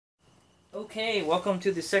Okay, welcome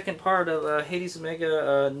to the second part of Hades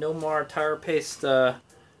Omega No-Mar Tyre Paste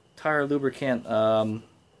tire lubricant kind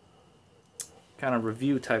of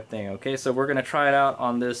review type thing. Okay, so we're going to try it out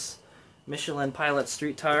on this Michelin Pilot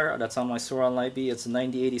Street Tire that's on my Sur Ron Light Bee. It's a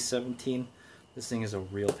 90/80/17. This thing is a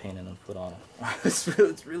real pain in the foot on it.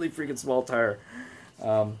 It's really freaking small tire.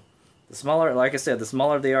 The smaller, like I said, the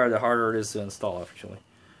smaller they are, the harder it is to install actually.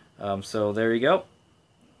 So there you go.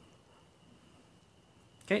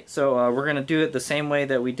 Okay, so we're going to do it the same way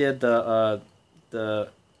that we did the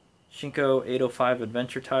Shinko 805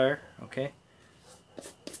 Adventure tire, okay?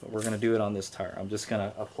 But we're going to do it on this tire. I'm just going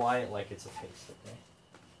to apply it like it's a paste, okay?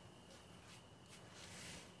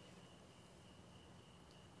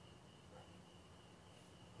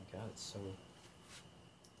 Oh my god, it's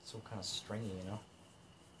so kind of stringy, you know?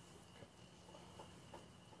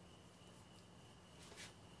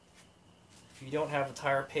 If you don't have a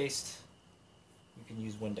tire paste, you can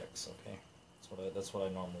use Windex, okay? That's what I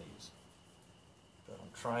normally use. But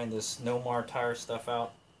I'm trying this No-Mar tire stuff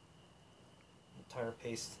out, tire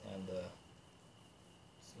paste, and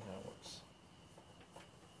see how it works.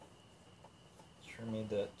 Sure made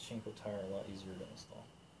that Shinko tire a lot easier to install.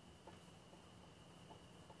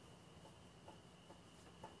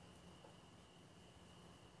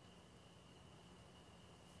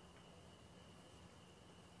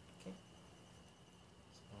 Okay,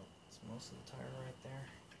 that's most of the tire right there.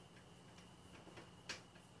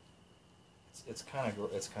 It's kind of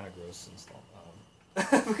gross to install.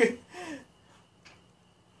 Okay.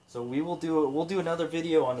 So we'll do another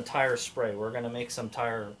video on the tire spray. We're gonna make some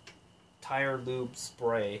tire lube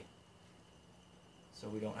spray, so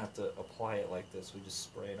we don't have to apply it like this. We just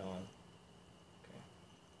spray it on.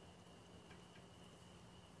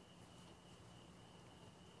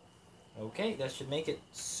 Okay, that should make it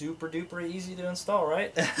super duper easy to install,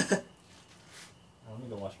 right? Let me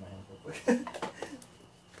go wash my hands real quick.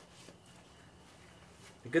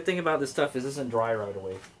 The good thing about this stuff is it doesn't dry right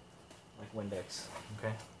away, like Windex,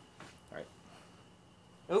 okay? Alright.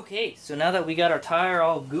 Okay, so now that we got our tire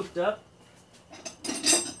all gooped up,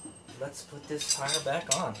 let's put this tire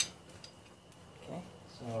back on. Okay,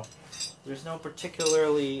 so there's no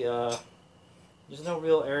particularly, there's no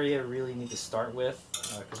real area we really need to start with,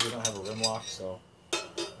 because we don't have a rim lock, so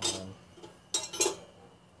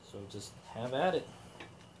just have at it.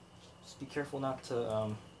 Just be careful not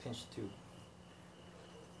to pinch the tube.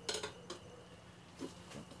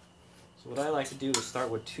 So what I like to do is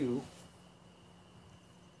start with two.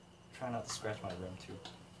 Try not to scratch my rim too.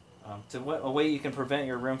 A way you can prevent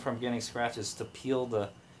your rim from getting scratched is to peel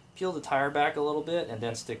the tire back a little bit and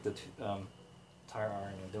then stick the tire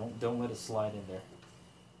iron in. Don't let it slide in there.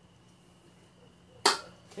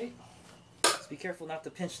 Okay. Just be careful not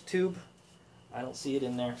to pinch the tube. I don't see it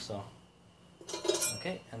in there, so.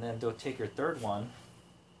 Okay, and then go take your third one.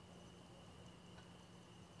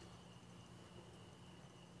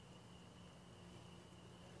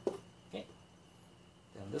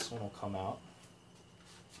 This one will come out.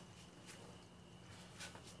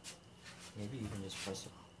 Maybe you can just press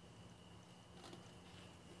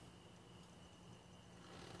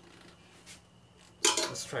it.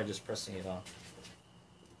 Let's try just pressing it on.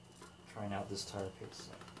 Trying out this tire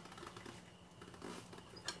paste.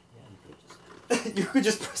 Yeah, you could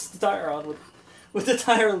just press the tire on with the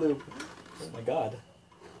tire lube. Oh my god.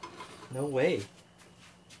 No way.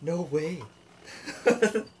 No way.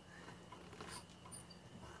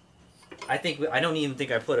 I don't even think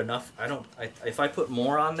I put enough. If I put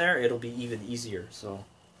more on there, it'll be even easier. So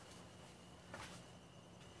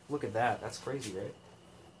look at that. That's crazy, right?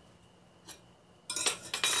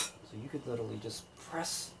 So you could literally just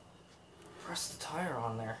press the tire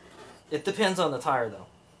on there. It depends on the tire though.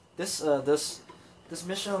 This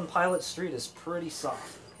Michelin Pilot Street is pretty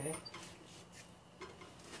soft. Okay.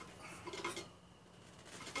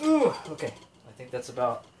 Ooh, okay. I think that's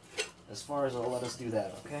about as far as I'll let us do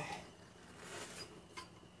that. Okay.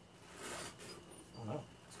 Oh no,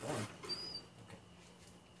 it's going.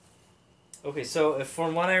 Okay, so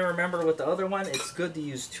from what I remember with the other one, it's good to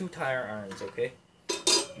use 2 tire irons, okay?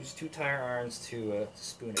 Use 2 tire irons to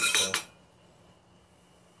spoon it, so. Here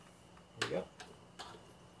we go.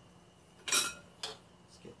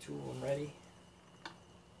 Let's get 2 of them ready.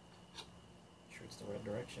 Make sure it's the right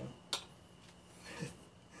direction. Okay.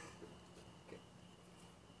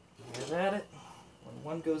 Have at it. When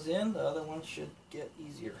one goes in, the other one should get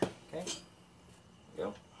easier, okay?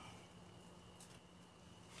 Go.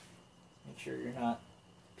 Make sure you're not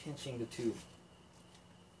pinching the tube.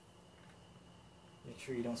 Make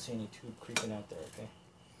sure you don't see any tube creeping out there, okay?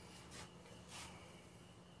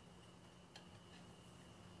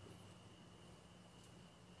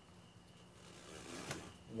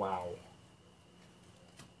 Wow.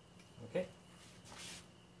 Okay.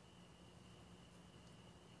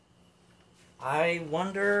 I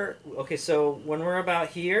wonder, okay, so when we're about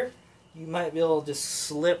here, you might be able to just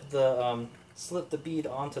slip the bead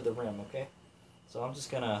onto the rim, okay? So I'm just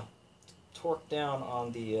gonna torque down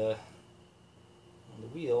on the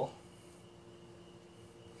wheel.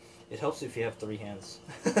 It helps if you have 3 hands.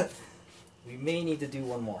 We may need to do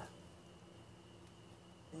one more.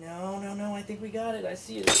 No, I think we got it. I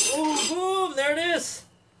see it. Oh, boom, there it is.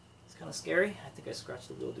 It's kind of scary. I think I scratched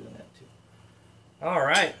the wheel doing that too. All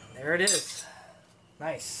right, there it is.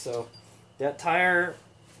 Nice. So that tire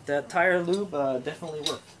lube definitely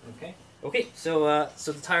worked. Okay. Okay. So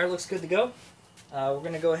so the tire looks good to go. We're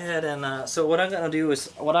gonna go ahead and so what I'm gonna do is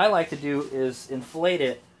what I like to do is inflate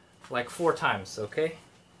it like 4 times. Okay.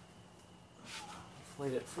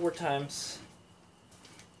 Inflate it 4 times.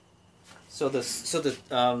 So the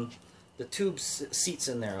tube seats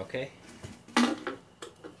in there. Okay.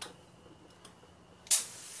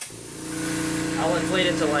 I'll inflate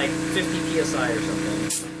it to like 50 psi or something.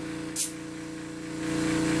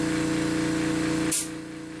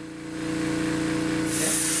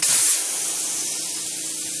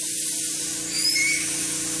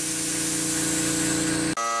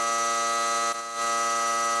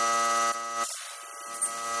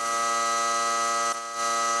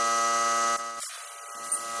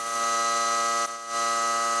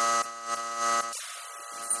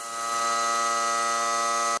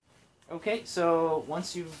 Okay, so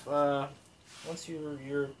once you're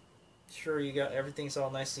sure you got everything's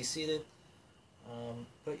all nicely seated,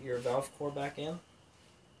 put your valve core back in.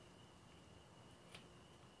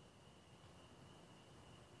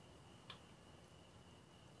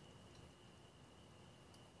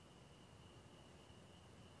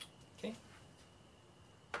 Okay.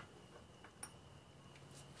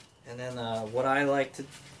 And then what I like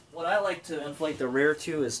to inflate the rear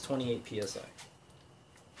to is 28 psi.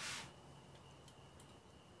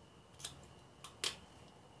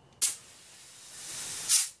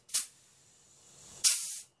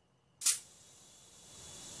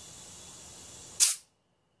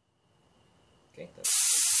 Okay,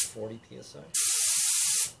 that's 40 psi.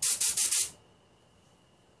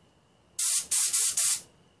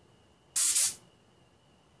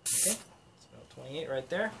 Okay, it's about 28 right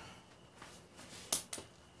there.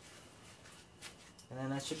 And then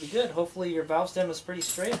that should be good. Hopefully your valve stem is pretty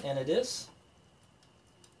straight, and it is.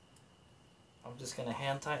 I'm just going to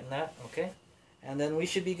hand tighten that, okay? And then we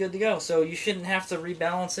should be good to go. So you shouldn't have to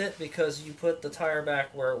rebalance it because you put the tire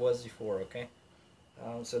back where it was before, okay?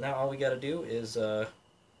 So now all we got to do is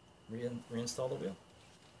reinstall the wheel.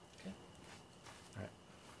 Okay. All right.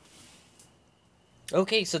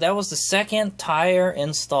 Okay, so that was the second tire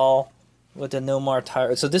install with the No-Mar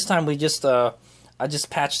tire. So this time we just I just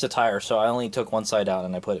patched the tire, so I only took one side out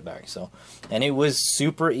and I put it back. So, and it was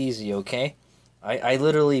super easy. Okay, I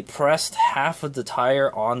literally pressed half of the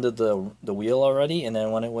tire onto the wheel already, and then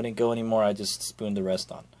when it wouldn't go anymore, I just spooned the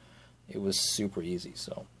rest on. It was super easy.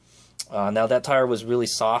 So. Now that tire was really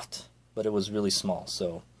soft, but it was really small,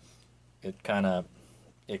 so it kind of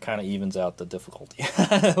evens out the difficulty.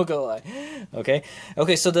 We'll go lie. Okay.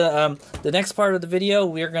 So the next part of the video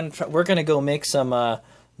we're gonna go make some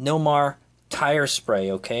No-Mar tire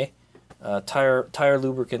spray. Okay, tire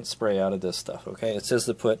lubricant spray out of this stuff. Okay, it says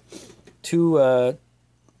to put 2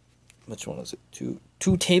 which one is it?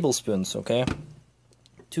 2 tablespoons. Okay,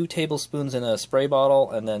 2 tablespoons in a spray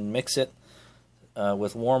bottle, and then mix it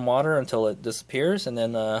with warm water until it disappears, and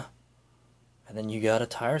then you got a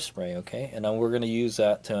tire spray, okay? And then we're going to use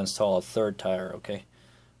that to install a 3rd tire, okay?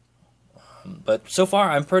 But so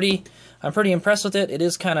far, I'm pretty impressed with it. It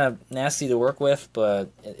is kind of nasty to work with,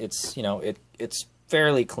 but it's it's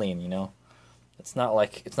fairly clean, you know. It's not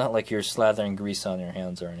like you're slathering grease on your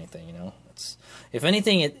hands or anything, you know. It's, if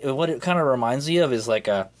anything, what it kind of reminds me of is like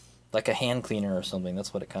a hand cleaner or something.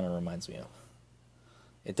 That's what it kind of reminds me of.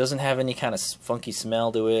 It doesn't have any kind of funky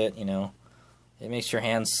smell to it, you know. It makes your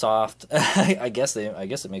hands soft. I guess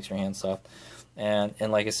it makes your hands soft, and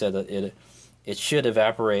like I said, it should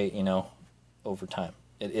evaporate, you know, over time.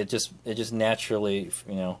 It just naturally,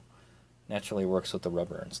 you know, works with the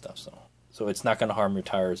rubber and stuff. So it's not going to harm your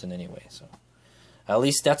tires in any way. So at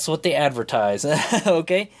least that's what they advertise.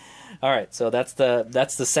 Okay, all right. So that's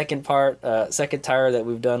the second part, second tire that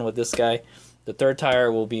we've done with this guy. The 3rd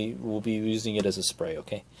tire we'll be using it as a spray.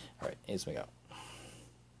 Okay, all right. Here's we go.